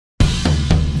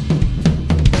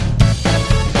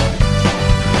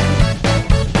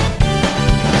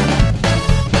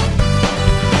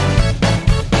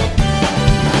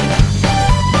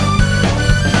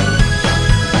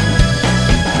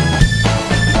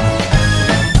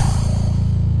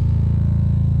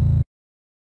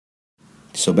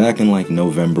So back in like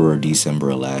November or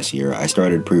December of last year, I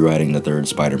started pre-writing the third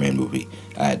Spider-Man movie.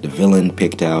 I had the villain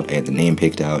picked out, I had the name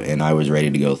picked out, and I was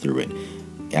ready to go through it.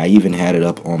 I even had it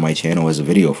up on my channel as a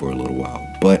video for a little while,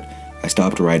 but I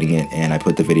stopped writing it and I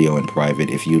put the video in private.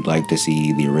 If you'd like to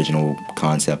see the original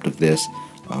concept of this,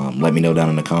 let me know down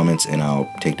in the comments and I'll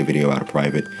take the video out of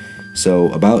private.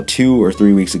 So about 2 or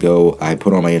 3 weeks ago, I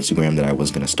put on my Instagram that I was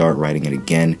going to start writing it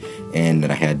again, and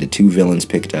that I had the 2 villains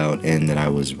picked out, and that I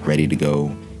was ready to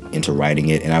go into writing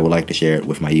it, and I would like to share it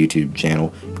with my YouTube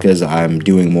channel because I'm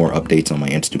doing more updates on my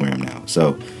Instagram now.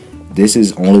 So this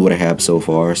is only what I have so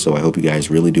far, so I hope you guys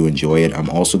really do enjoy it. I'm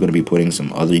also going to be putting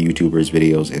some other YouTubers'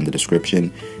 videos in the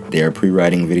description. They are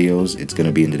pre-writing videos. It's going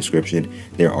to be in the description.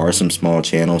 There are some small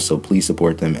channels, so please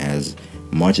support them as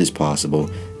much as possible.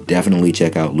 Definitely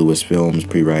check out Lewis Films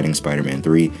Pre-Writing Spider-Man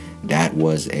 3. That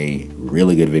was a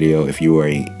really good video. If you are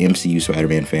a MCU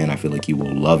Spider-Man fan, I feel like you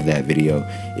will love that video.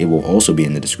 It will also be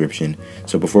in the description.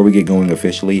 So before we get going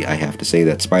officially, I have to say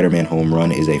that Spider-Man Home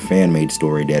Run is a fan-made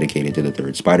story dedicated to the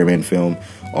third Spider-Man film.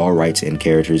 All rights and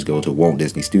characters go to Walt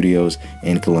Disney Studios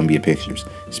and Columbia Pictures.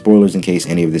 Spoilers in case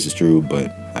any of this is true, but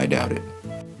I doubt it.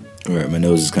 Alright, my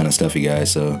nose is kind of stuffy,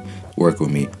 guys, so work with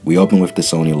me. We open with the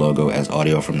Sony logo as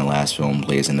audio from the last film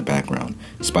plays in the background.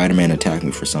 Spider-Man attacked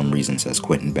me for some reason, says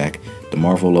Quentin Beck. The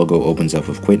Marvel logo opens up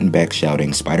with Quentin Beck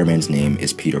shouting, Spider-Man's name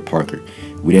is Peter Parker.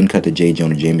 We then cut to J.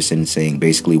 Jonah Jameson saying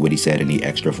basically what he said in the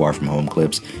extra Far From Home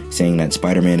clips, saying that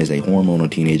Spider-Man is a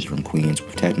hormonal teenager from Queens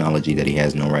with technology that he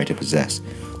has no right to possess.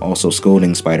 Also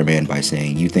scolding Spider-Man by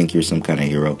saying, you think you're some kind of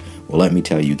hero? Well, let me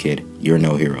tell you, kid, you're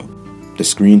no hero. The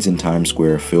screens in Times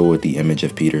Square fill with the image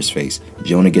of Peter's face.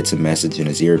 Jonah gets a message in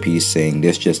his earpiece saying,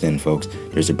 this just in, folks,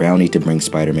 there's a bounty to bring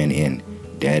Spider-Man in,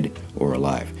 dead or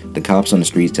alive. The cops on the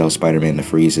streets tell Spider-Man to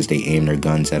freeze as they aim their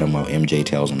guns at him while MJ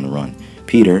tells him to run.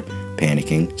 Peter,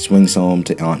 panicking, swings home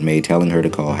to Aunt May telling her to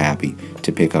call Happy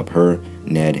to pick up her,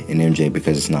 Ned, and MJ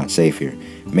because it's not safe here.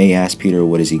 May asks Peter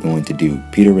what is he going to do.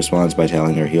 Peter responds by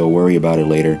telling her he'll worry about it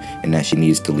later and that she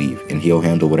needs to leave, and he'll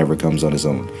handle whatever comes on his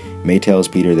own. May tells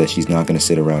Peter that she's not going to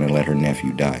sit around and let her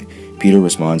nephew die. Peter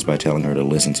responds by telling her to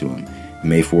listen to him.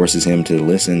 May forces him to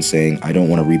listen, saying, I don't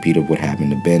want a repeat of what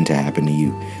happened to Ben to happen to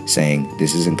you, saying,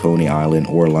 this isn't Coney Island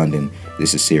or London,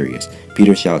 this is serious.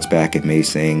 Peter shouts back at May,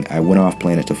 saying, I went off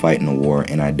planet to fight in a war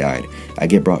and I died. I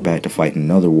get brought back to fight in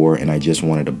another war and I just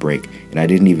wanted a break, and I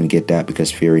didn't even get that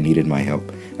because Fury needed my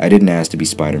help. I didn't ask to be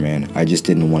Spider-Man, I just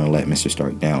didn't want to let Mr.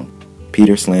 Stark down.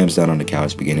 Peter slams down on the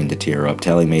couch, beginning to tear up,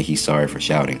 telling May he's sorry for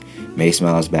shouting. May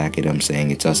smiles back at him,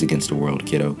 saying, it's us against the world,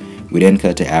 kiddo. We then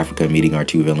cut to Africa, meeting our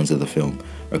 2 villains of the film.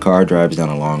 A car drives down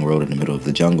a long road in the middle of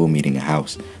the jungle, meeting a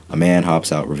house. A man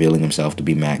hops out, revealing himself to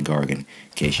be Mac Gargan. In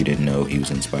case you didn't know, he was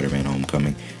in Spider-Man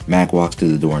Homecoming. Mac walks to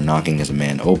the door, knocking as a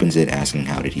man opens it, asking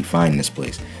how did he find this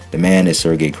place. The man is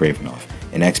Sergei Kravinoff,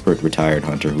 an expert retired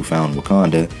hunter who found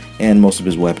Wakanda, and most of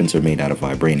his weapons are made out of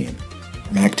vibranium.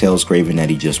 Mac tells Kraven that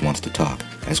he just wants to talk.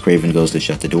 As Kraven goes to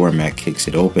shut the door, Mac kicks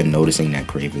it open, noticing that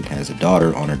Kraven has a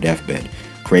daughter on her deathbed.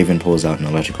 Kraven pulls out an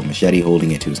electrical machete,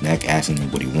 holding it to his neck, asking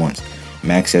him what he wants.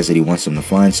 Mac says that he wants him to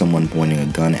find someone, pointing a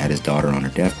gun at his daughter on her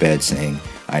deathbed, saying,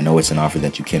 I know it's an offer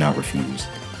that you cannot refuse.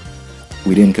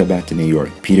 We then cut back to New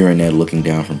York. Peter and Ned, looking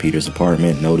down from Peter's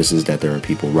apartment, notices that there are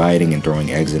people rioting and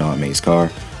throwing eggs at Aunt May's car,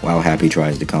 while Happy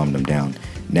tries to calm them down.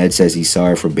 Ned says he's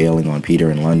sorry for bailing on Peter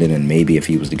in London, and maybe if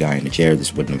he was the guy in the chair,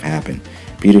 this wouldn't have happened.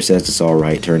 Peter says it's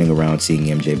alright, turning around, seeing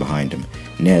MJ behind him.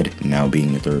 Ned, now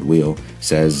being the third wheel,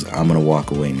 says, I'm gonna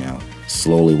walk away now,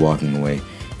 slowly walking away.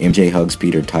 MJ hugs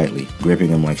Peter tightly, gripping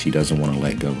him like she doesn't want to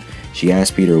let go. She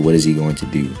asks Peter what is he going to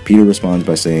do. Peter responds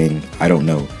by saying, I don't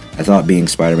know. I thought being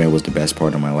Spider-Man was the best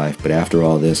part of my life, but after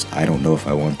all this, I don't know if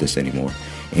I want this anymore.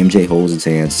 MJ holds his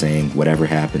hand, saying, whatever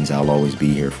happens, I'll always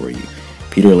be here for you.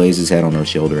 Peter lays his head on her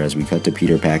shoulder as we cut to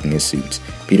Peter packing his suits.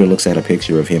 Peter looks at a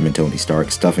picture of him and Tony Stark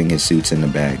stuffing his suits in the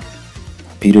bag.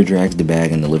 Peter drags the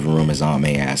bag in the living room as Aunt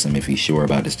May asks him if he's sure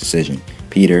about his decision.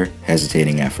 Peter,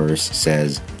 hesitating at first,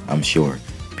 says, I'm sure.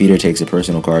 Peter takes a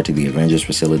personal car to the Avengers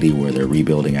facility where they're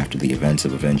rebuilding after the events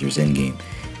of Avengers Endgame.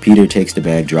 Peter takes the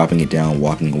bag, dropping it down,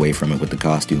 walking away from it with the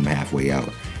costume halfway out.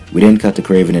 We then cut to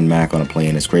Kraven and Mac on a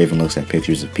plane as Kraven looks at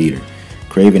pictures of Peter.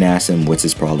 Kraven asks him what's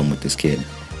his problem with this kid.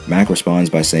 Mac responds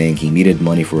by saying he needed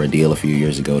money for a deal a few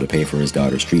years ago to pay for his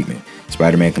daughter's treatment.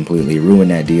 Spider-Man completely ruined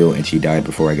that deal and she died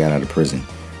before I got out of prison.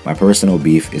 My personal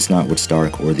beef is not with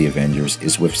Stark or the Avengers,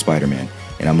 it's with Spider-Man,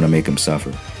 and I'm gonna make him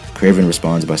suffer. Kraven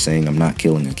responds by saying I'm not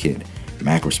killing a kid.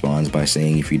 Mac responds by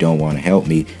saying if you don't want to help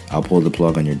me, I'll pull the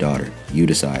plug on your daughter. You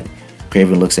decide.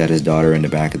 Kraven looks at his daughter in the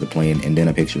back of the plane and then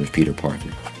a picture of Peter Parker.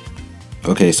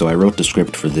 Okay, so I wrote the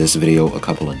script for this video a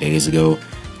couple of days ago.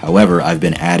 However, I've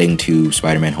been adding to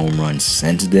Spider-Man Home Run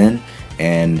since then,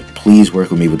 and please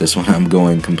work with me with this one. I'm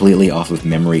going completely off of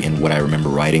memory and what I remember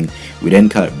writing. We then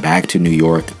cut back to New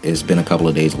York. It's been a couple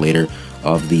of days later,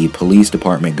 of the police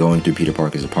department going through Peter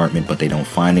Parker's apartment, but they don't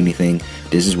find anything.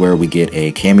 This is where we get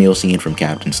a cameo scene from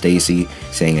Captain Stacy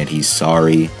saying that he's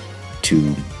sorry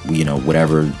to, you know,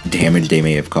 whatever damage they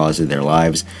may have caused in their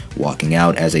lives. Walking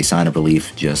out as a sign of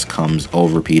relief just comes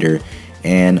over Peter,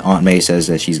 and Aunt May says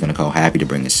that she's going to call Happy to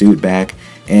bring the suit back,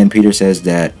 and Peter says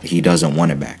that he doesn't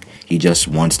want it back. He just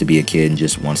wants to be a kid and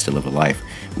just wants to live a life.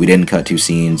 We then cut to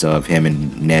scenes of him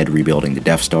and Ned rebuilding the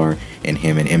Death Star, and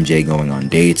him and MJ going on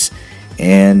dates.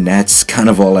 And that's kind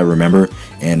of all I remember,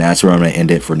 and that's where I'm going to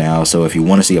end it for now. So if you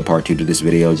want to see a part 2 to this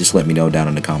video, just let me know down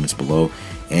in the comments below.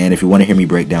 And if you want to hear me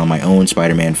break down my own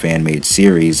Spider-Man fan-made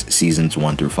series, seasons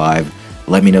 1 through 5,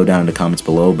 let me know down in the comments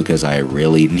below, because I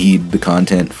really need the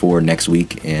content for next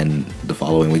week and the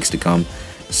following weeks to come.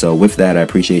 So with that, I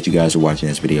appreciate you guys for watching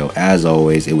this video. As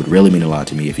always, it would really mean a lot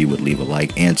to me if you would leave a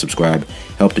like and subscribe.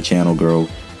 Help the channel grow.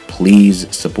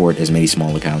 Please support as many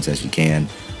small accounts as you can.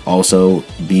 Also,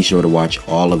 be sure to watch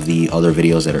all of the other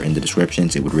videos that are in the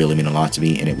descriptions. It would really mean a lot to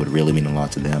me, and it would really mean a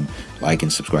lot to them. Like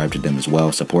and subscribe to them as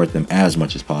well. Support them as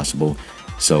much as possible.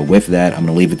 So with that, I'm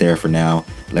going to leave it there for now.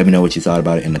 Let me know what you thought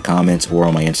about it in the comments or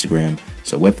on my Instagram.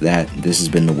 So with that, this has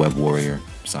been the Web Warrior,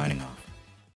 signing off.